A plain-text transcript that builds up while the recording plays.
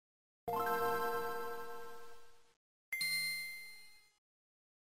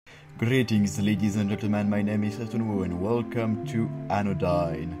Greetings, ladies and gentlemen, my name is Retunwu and welcome to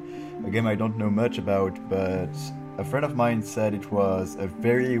Anodyne. A game I don't know much about, but a friend of mine said it was a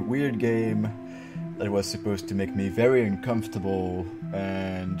very weird game that was supposed to make me very uncomfortable,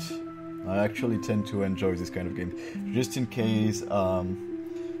 and I actually tend to enjoy this kind of game. Just in case,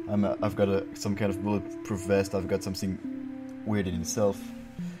 I've got some kind of bulletproof vest, I've got something weird in itself,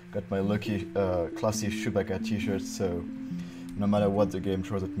 got my lucky classy Chewbacca t-shirt, so no matter what the game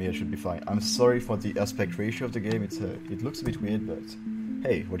throws at me, I should be fine. I'm sorry for the aspect ratio of the game, it looks a bit weird, but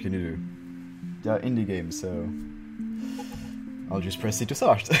hey, what can you do? They are indie games, so I'll just press it to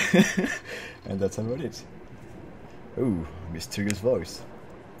start. And that's about it. Ooh, mysterious voice.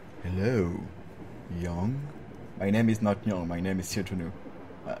 Hello, young? My name is not young, my name is Sirtunu.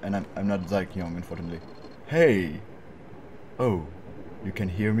 And I'm not that young, unfortunately. Hey! Oh, you can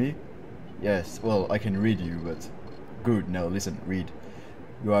hear me? Yes, well, I can read you, but... Good, now listen, read.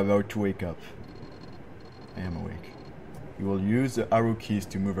 You are about to wake up. I am awake. You will use the arrow keys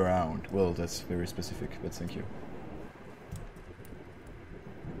to move around. Well, that's very specific, but thank you.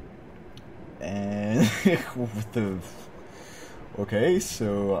 And... what the... Okay,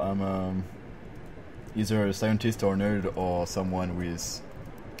 so I'm either a scientist or nerd or someone with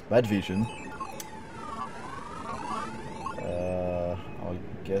bad vision. I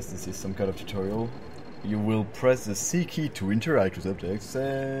guess this is some kind of tutorial. You will press the C key to interact with objects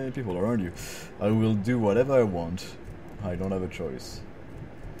and people around you. I will do whatever I want. I don't have a choice.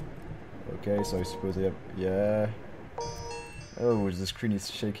 Okay, so I suppose I have... yeah... Oh, the screen is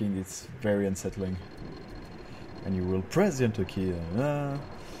shaking, it's very unsettling. And you will press the enter key and...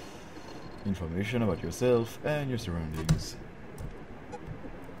 information about yourself and your surroundings.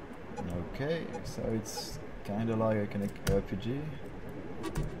 Okay, so it's kinda like an RPG.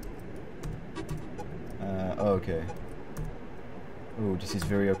 Okay. Oh, this is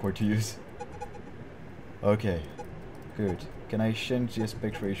very awkward to use. Okay, good. Can I change the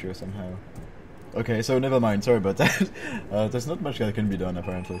aspect ratio somehow? Okay, so never mind, sorry about that. There's not much that can be done,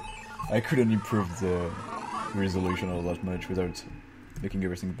 apparently. I couldn't improve the resolution all that much without making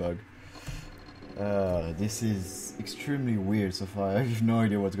everything bug. This is extremely weird so far. I have no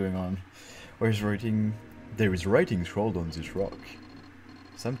idea what's going on. Where's writing? There is writing scrawled on this rock.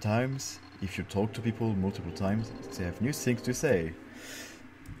 Sometimes, if you talk to people multiple times, they have new things to say.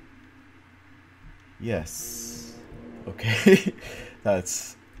 Yes. Okay.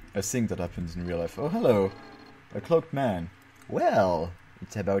 That's a thing that happens in real life. Oh, hello. A cloaked man. Well,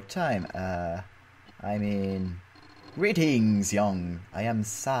 it's about time. I mean... Greetings, young. I am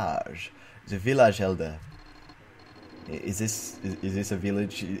Saj, the village elder. Is this a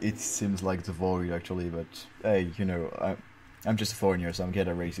village? It seems like the void, actually, but... Hey, you know, I'm just a foreigner, so I'm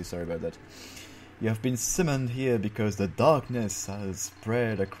kinda racist, sorry about that. You have been summoned here because the darkness has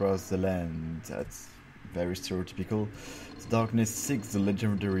spread across the land. That's very stereotypical. The darkness seeks the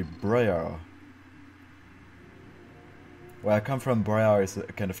legendary Briar. Where I come from, Briar is a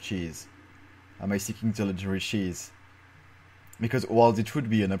kind of cheese. Am I seeking the legendary cheese? Because while it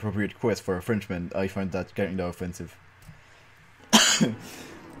would be an appropriate quest for a Frenchman, I find that kinda offensive. The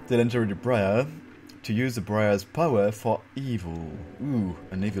legendary Briar. To use the Briar's power for evil. Ooh,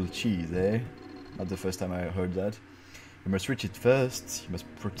 an evil cheese, eh? Not the first time I heard that. You must reach it first. You must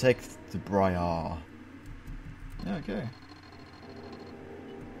protect the Briar. Yeah, okay.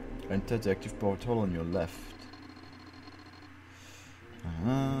 Enter the active portal on your left.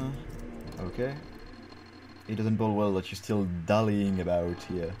 Okay. It doesn't bode well that you're still dallying about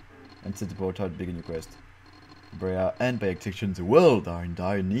here. Enter the portal to begin your quest. Briar and by extension the world are in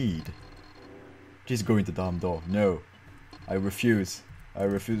dire need. Just go in the damn door. No. I refuse. I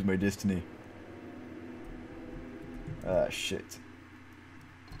refuse my destiny. Ah, shit.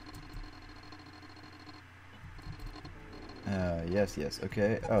 Yes,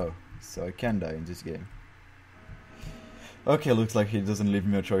 okay. Oh, so I can die in this game. Okay, looks like he doesn't leave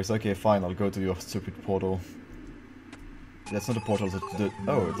me a choice. Okay, fine, I'll go to your stupid portal. That's not a portal,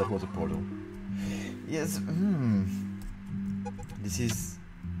 oh, that was a portal. Yes, This is...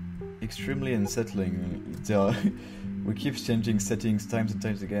 extremely unsettling. We keep changing settings times and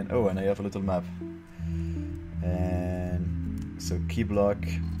times again. Oh, and I have a little map. And so key block.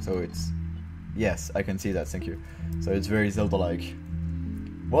 So it's... yes, I can see that, thank you. So it's very Zelda-like.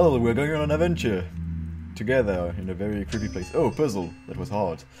 Well, we're going on an adventure together in a very creepy place. Oh, puzzle. That was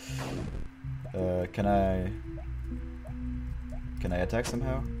hard. Can I attack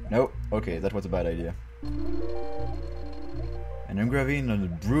somehow? No? Okay, that was a bad idea. An engraving on the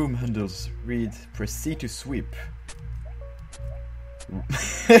broom handles read, proceed to sweep.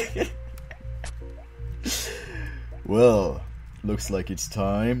 Well, looks like it's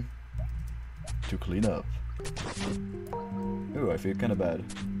time. to clean up. Ooh, I feel kinda bad.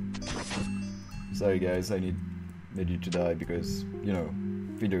 Sorry guys, I need you to die because, you know,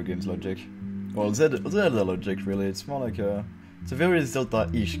 video games logic. Well, Zelda logic really, it's more like it's a very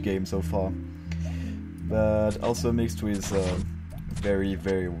Zelda-ish game so far. But also mixed with very,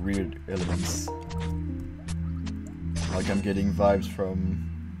 very weird elements. Like I'm getting vibes from...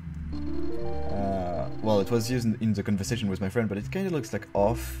 well, it was used in the conversation with my friend, but it kinda looks like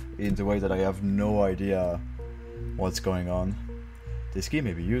off in the way that I have no idea what's going on. This key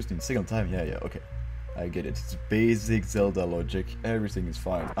may be used in single time, yeah, okay. I get it. It's basic Zelda logic. Everything is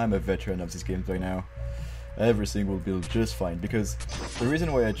fine. I'm a veteran of these games by now. Everything will be just fine. Because the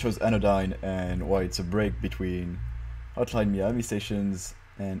reason why I chose Anodyne and why it's a break between Hotline Miami stations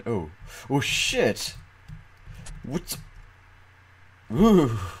and... Oh shit! What?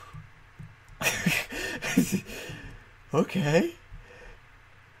 Ooh. Okay.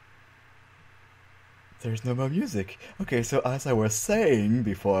 There's no more music. Okay, so as I was saying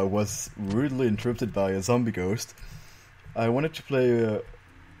before I was rudely interrupted by a zombie ghost, I wanted to play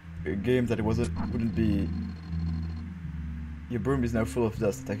a game that wouldn't be... Your broom is now full of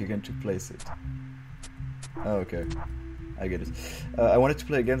dust. Attack again to place it. Oh, okay. I get it. I wanted to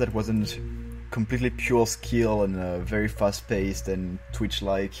play a game that wasn't completely pure skill and very fast-paced and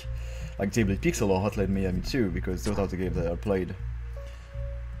Twitch-like, like Table Pixel or Hotline Miami 2, because those are the games that I played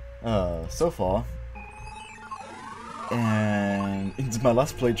so far. And in my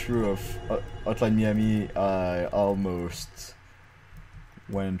last playthrough of Hotline Miami, I almost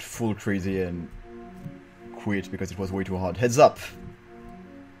went full crazy and quit because it was way too hard. Heads up!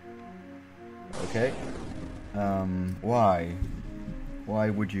 Okay. Why? Why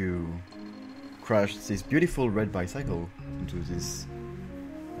would you crash this beautiful red bicycle into this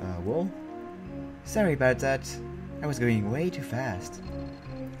wall? Sorry about that. I was going way too fast.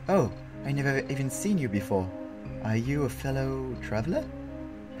 Oh, I never even seen you before. Are you a fellow traveler?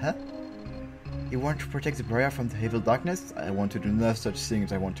 Huh? You want to protect the Briar from the evil darkness? I want to do no such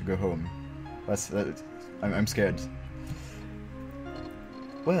things. I want to go home. I'm scared.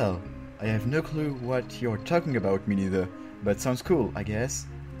 Well, I have no clue what you're talking about, me neither. But sounds cool, I guess.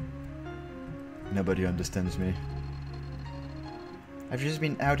 Nobody understands me. I've just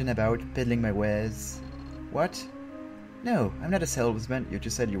been out and about, peddling my wares. What? No, I'm not a salesman. You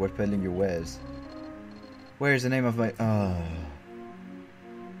just said you were peddling your wares. Where is the name of my...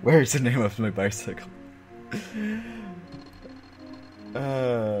 Where is the name of my bicycle?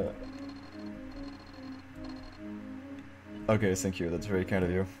 Okay, thank you. That's very kind of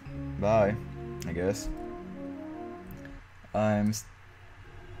you. Bye, I guess.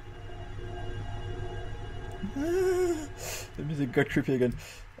 The music got creepy again.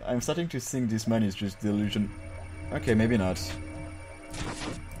 I'm starting to think this man is just delusion. Okay, maybe not.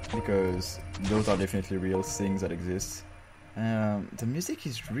 Because those are definitely real things that exist. The music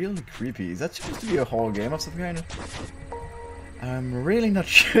is really creepy. Is that supposed to be a horror game of some kind? I'm really not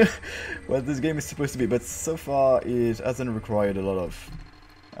sure what this game is supposed to be, but so far it hasn't required a lot of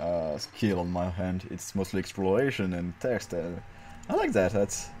skill on my hand. It's mostly exploration and text. I like that.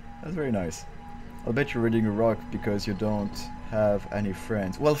 That's very nice. I'll bet you're reading a rock because you don't have any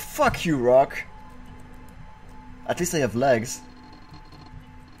friends. Well, fuck you, rock! At least I have legs.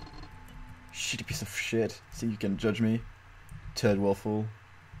 Shitty piece of shit. Think you can judge me? Turd waffle.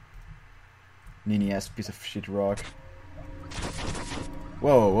 Nini ass piece of shit rock.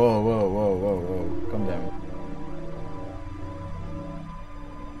 Whoa, whoa, whoa, whoa, whoa, whoa. Calm down.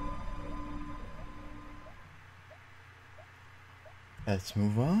 Let's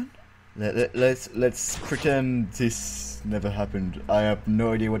move on. Let's pretend this never happened. I have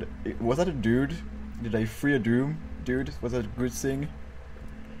no idea what... Was that a dude? Did I free a doom? Dude, was that a good thing?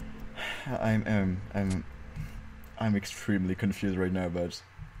 I'm extremely confused right now, but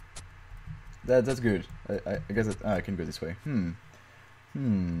that's good. I guess I can go this way.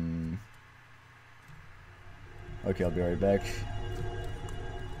 Okay, I'll be right back.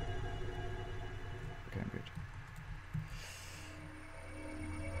 Okay, I'm good.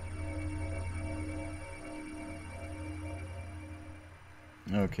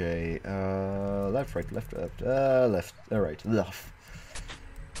 Okay, left, right, left, left, right, left.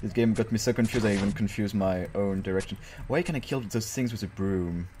 This game got me so confused I even confused my own direction. Why can I kill those things with a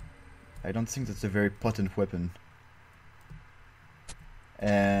broom? I don't think that's a very potent weapon.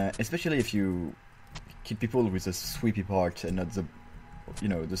 Especially if you kill people with a sweepy part and not the, you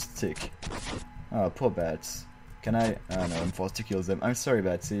know, the stick. Oh, poor bats. Can I? Oh no, I'm forced to kill them. I'm sorry,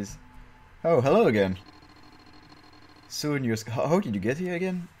 batsies. Oh, hello again. Soon your... How did you get here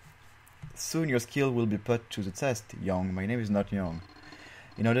again? Soon your skill will be put to the test, Young. My name is not Young.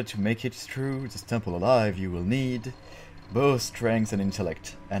 In order to make it through this temple alive, you will need both strength and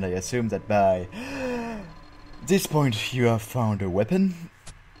intellect. And I assume that by this point you have found a weapon?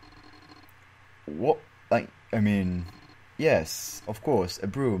 What? I mean, yes, of course, a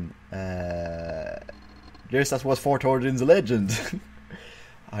broom. Yes, that's what's foretold in the legend.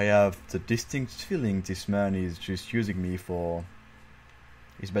 I have the distinct feeling this man is just using me for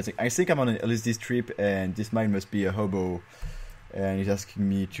his bad thing. I think I'm on at least this trip, and this man must be a hobo, and he's asking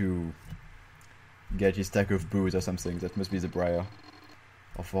me to get his stack of booze or something. That must be the briar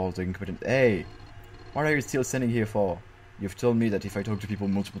of all the incompetent. Hey, what are you still standing here for? You've told me that if I talk to people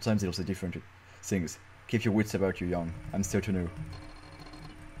multiple times, they'll say different things. Keep your wits about you, young. I'm still too new.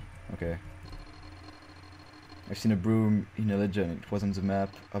 Okay. I've seen a broom in a legend. It was on the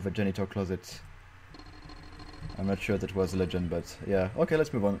map of a janitor closet. I'm not sure that was a legend, but yeah. Okay,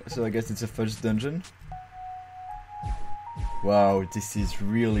 let's move on. So I guess it's the first dungeon. Wow, this is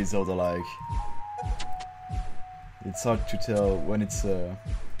really Zelda-like. It's hard to tell when it's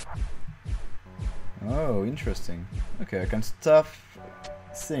Oh, interesting. Okay, I can stuff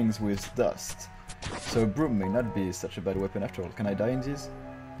things with dust. So a broom may not be such a bad weapon after all. Can I die in this?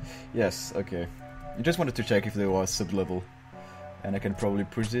 Yes, okay. I just wanted to check if there was sub-level. And I can probably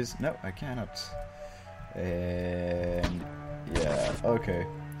push this. No, I cannot. And yeah, okay.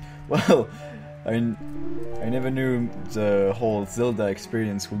 Well, I never knew the whole Zelda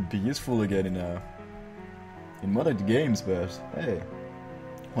experience would be useful again in modern games, but hey.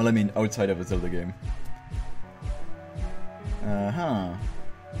 Well, I mean outside of a Zelda game. Uh-huh.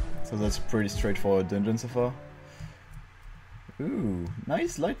 So that's pretty straightforward dungeon so far. Ooh,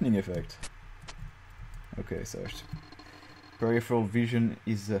 nice lightning effect. Okay, so peripheral vision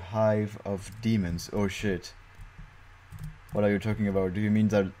is a hive of demons. Oh shit. What are you talking about? Do you mean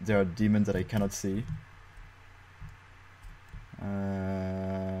that there are demons that I cannot see?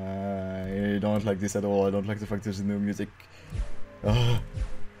 I don't like this at all. I don't like the fact there's no music. Oh,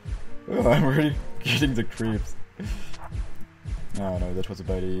 I'm really getting the creeps. Oh no, that was a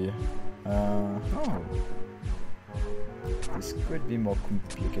bad idea. Oh. This could be more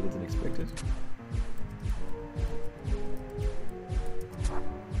complicated than expected.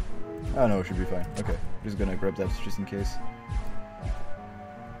 Oh no, it should be fine. Okay, just gonna grab that just in case.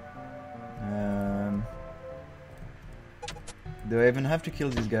 Do I even have to kill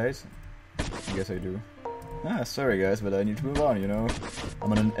these guys? I guess I do. Ah, sorry guys, but I need to move on, you know?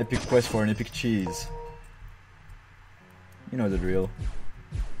 I'm on an epic quest for an epic cheese. You know the drill.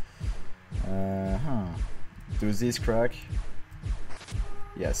 Do these crack?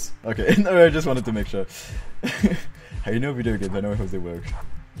 Yes. Okay, no, I just wanted to make sure. I know video games, I know how they work.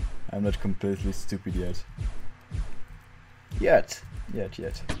 I'm not completely stupid yet. Yet.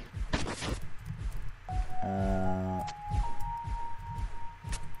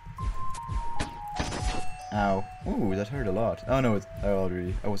 Ow. Ooh, that hurt a lot. Oh no, I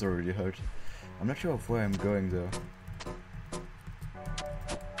was already hurt. I'm not sure of where I'm going though.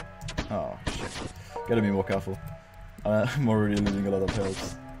 Oh shit. Gotta be more careful. I'm already losing a lot of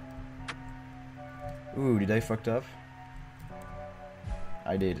health. Ooh, did I fucked up?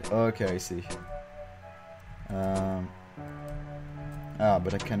 I did. Okay, I see.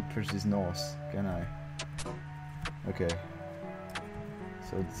 But I can't push this north, can I? Okay.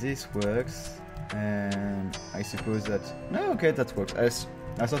 So this works, and I suppose that... No, okay, that works.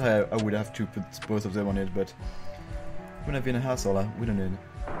 I thought I would have to put both of them on it, but it wouldn't have been a hassle. We don't need.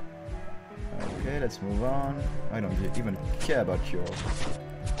 Okay, let's move on. I don't even care about your...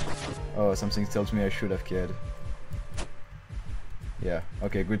 Oh, something tells me I should have cared. Yeah,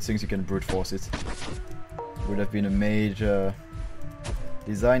 okay, good things you can brute force it. Would have been a major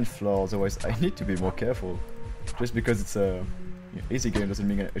design flaw, otherwise I need to be more careful. Just because it's a easy game doesn't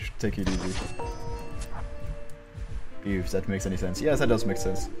mean I should take it easy. If that makes any sense. Yes, that does make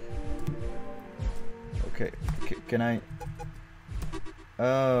sense. Okay, can I...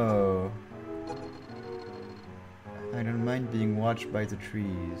 Oh... I don't mind being watched by the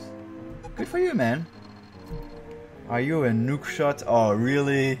trees. Good for you, man. Are you a hookshot? Oh,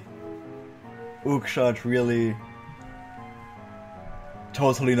 really? Hookshot, really?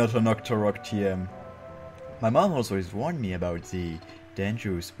 Totally not a Nocturrock TM. My mom also warned me about the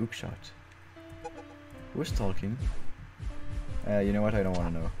dangerous hookshot. Who's talking? You know what? I don't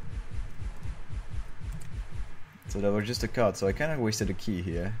want to know. So that was just a card, so I kind of wasted a key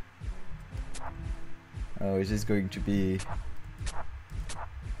here. Oh, is this going to be...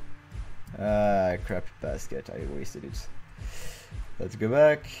 Ah, crap basket, I wasted it. Let's go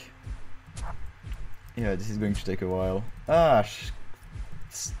back. Yeah, this is going to take a while. Ah,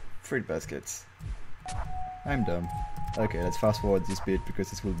 fruit baskets. I'm dumb. Okay, let's fast forward this bit because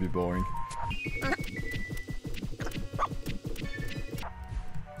this will be boring.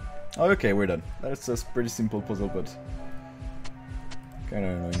 Okay, we're done. That's a pretty simple puzzle, but kinda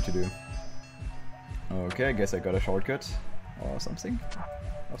annoying to do. Okay, I guess I got a shortcut or something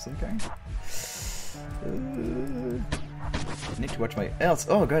of some kind. I need to watch my else.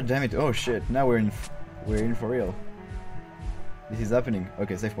 Oh god damn it! Oh shit! Now we're in for real. This is happening.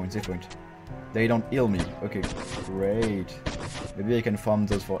 Okay, save point, save point. They don't heal me. Okay, great. Maybe I can farm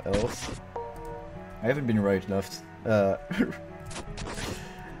those for else. I haven't been right, left. Oh,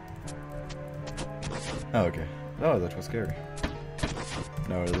 okay. Oh, that was scary.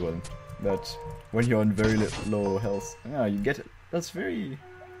 No, it wasn't. But when you're on very low health, yeah, you get it. That's very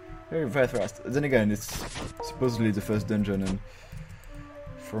fast. Then again, it's supposedly the first dungeon, and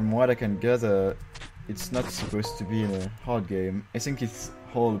from what I can gather, it's not supposed to be a hard game. I think it's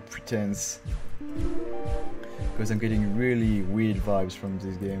all pretense, because I'm getting really weird vibes from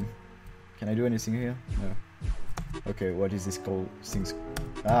this game. Can I do anything here? No. Okay, what is this called? Things.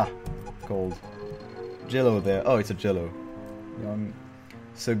 Ah, called Jello there. Oh, it's a Jello. Young.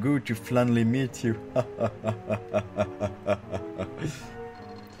 So good to finally meet you.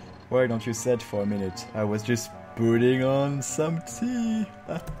 Why don't you sit for a minute? I was just putting on some tea.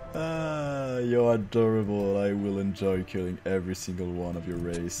 You're adorable. I will enjoy killing every single one of your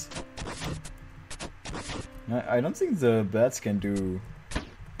race. I don't think the bats can do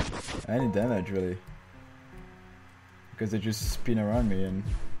any damage really, because they just spin around me and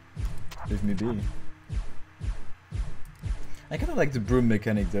leave me be. I kind of like the broom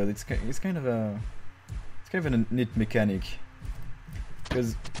mechanic though. It's kind of a neat mechanic,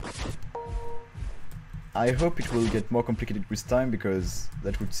 because I hope it will get more complicated with time, because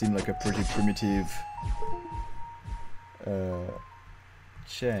that would seem like a pretty primitive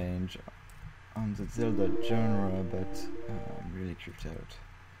change on the Zelda genre, but I'm really creeped out.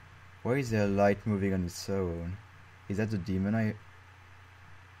 Why is there light moving on its own? Is that the demon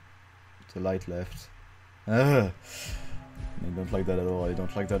the light left? I don't like that at all. I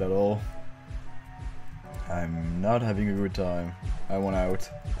don't like that at all. I'm not having a good time. I want out.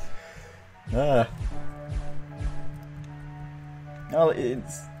 Well,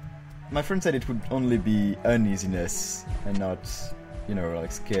 my friend said it would only be uneasiness and not, you know,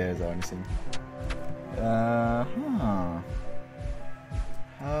 like scares or anything.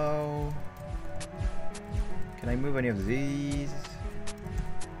 How can I move any of these?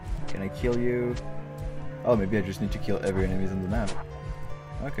 Can I kill you? Oh, maybe I just need to kill every enemy on the map.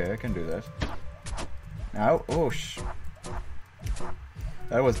 Okay, I can do that. Ow! Oh,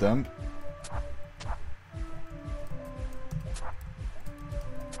 that was dumb.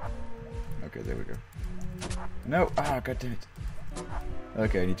 Okay, there we go. No! Ah, god damn it.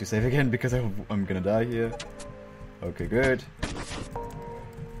 Okay, I need to save again because I'm gonna die here. Okay, good.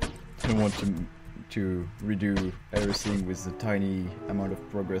 I don't want to redo everything with the tiny amount of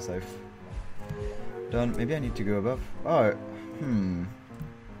progress I've done. Maybe I need to go above. Oh, can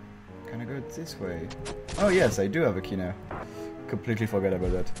I go this way? Oh yes, I do have a key now. Completely forgot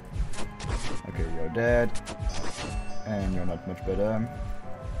about that. Okay, you're dead. And you're not much better.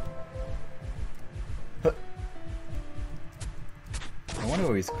 Huh. I wonder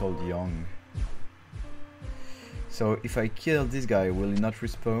why he's called Young. So if I kill this guy, will he not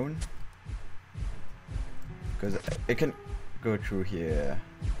respawn? Because I can go through here.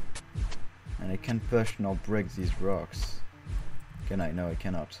 And I can push nor break these rocks. Can I? No, I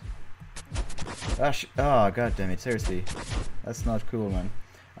cannot. Ah, god damn it, seriously. That's not cool, man.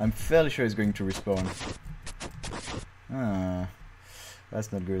 I'm fairly sure he's going to respawn. Ah,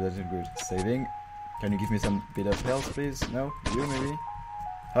 that's not good, that's not good. Saving. Can you give me some bit of health, please? No? You, maybe?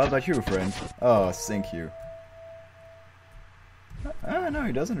 How about you, friend? Oh, thank you. Ah, no,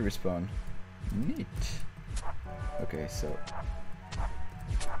 he doesn't respawn. Neat. Okay, so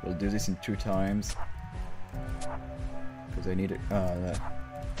we'll do this in 2 times. Because I need it.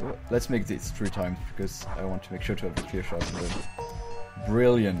 Well, let's make this 3 times because I want to make sure to have a clear shot on them.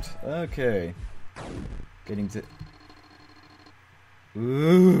 Brilliant. Okay. Getting to.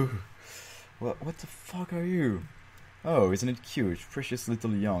 Ooh. What the fuck are you? Oh, isn't it cute? Precious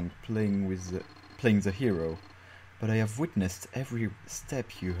little Young playing the hero. But I have witnessed every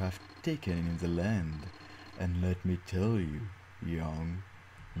step you have taken in the land. And let me tell you, Young,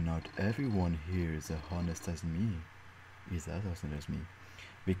 not everyone here is as honest as me.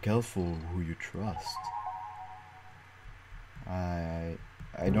 Be careful who you trust. I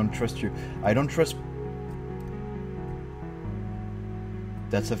don't trust you. I don't trust.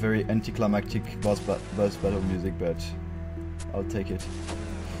 That's a very anticlimactic boss battle music, but I'll take it.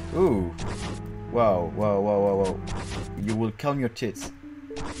 Ooh, Wow, wow, wow, wow, wow. You will calm your tits.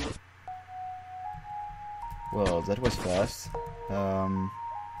 Well, that was fast. Oh.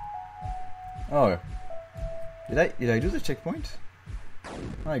 Did I do the checkpoint?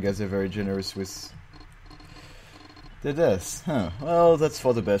 I guess they're very generous with the deaths. Huh. Well, that's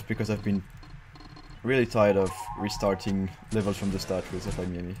for the best, because I've been really tired of restarting levels from the start with the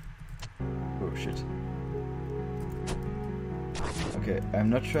Miami. Oh shit. Okay, I'm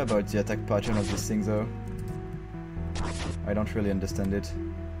not sure about the attack pattern of this thing though. I don't really understand it.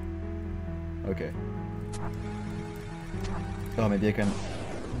 Okay. Oh, maybe I can...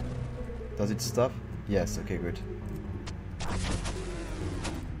 Does it stop? Yes, okay, good.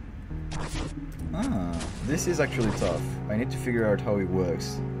 Ah, this is actually tough. I need to figure out how it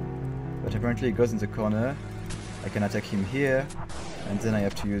works. But apparently it goes in the corner. I can attack him here, and then I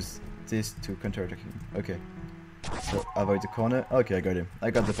have to use this to counter-attack him. Okay. So, avoid the corner. Okay, I got him. I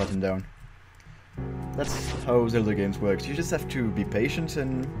got the pattern down. That's how Zelda games work. You just have to be patient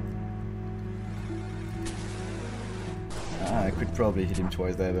and... Ah, I could probably hit him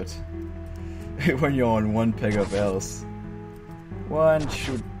twice there, but... when you're on one peg of health, one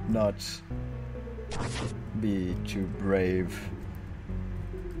should not be too brave.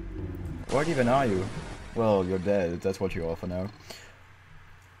 What even are you? Well, you're dead. That's what you are for now.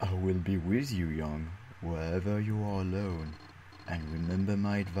 I will be with you, young, wherever you are alone, and remember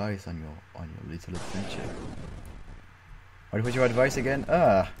my advice on your little adventure. What was your advice again?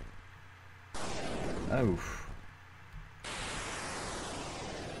 Ah. Oh.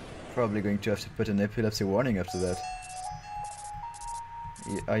 Probably going to have to put an epilepsy warning after that.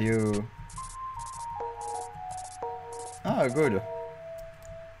 Are you... Ah, good.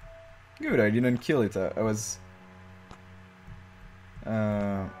 Good, I didn't kill it. I was...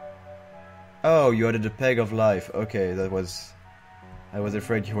 Oh, you added a peg of life. Okay, that was... I was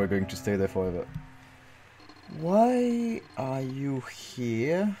afraid you were going to stay there forever. Why are you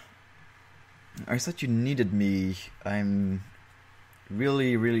here? I thought you needed me. I'm...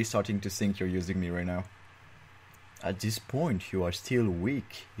 really starting to think you're using me right now. At this point, you are still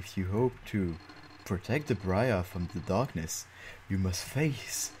weak. If you hope to protect the Briar from the darkness, you must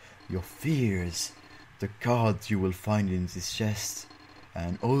face your fears. The cards you will find in this chest,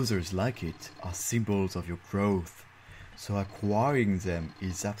 and others like it, are symbols of your growth, so acquiring them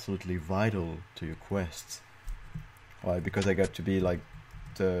is absolutely vital to your quest. Why? Because I got to be like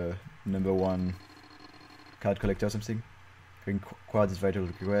the #1 card collector or something? Green card is vital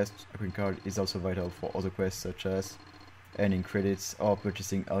to quest. A green card is also vital for other quests such as earning credits or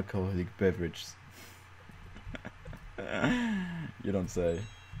purchasing alcoholic beverages. You don't say.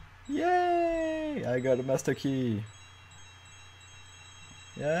 Yay! I got a master key.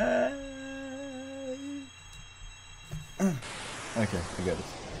 Yay! Okay, I got it.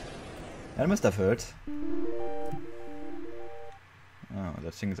 That must have hurt. Oh,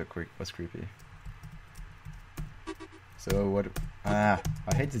 that thing was creepy. So what... Ah,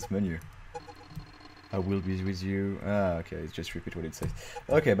 I hate this menu. I will be with you. Ah, okay, it's just repeat what it says.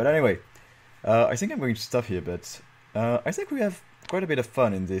 Okay, but anyway, I think I'm going to stop here, but I think we have quite a bit of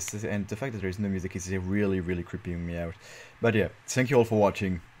fun in this, and the fact that there is no music is really creeping me out. But yeah, thank you all for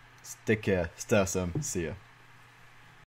watching. Take care, stay awesome, see ya.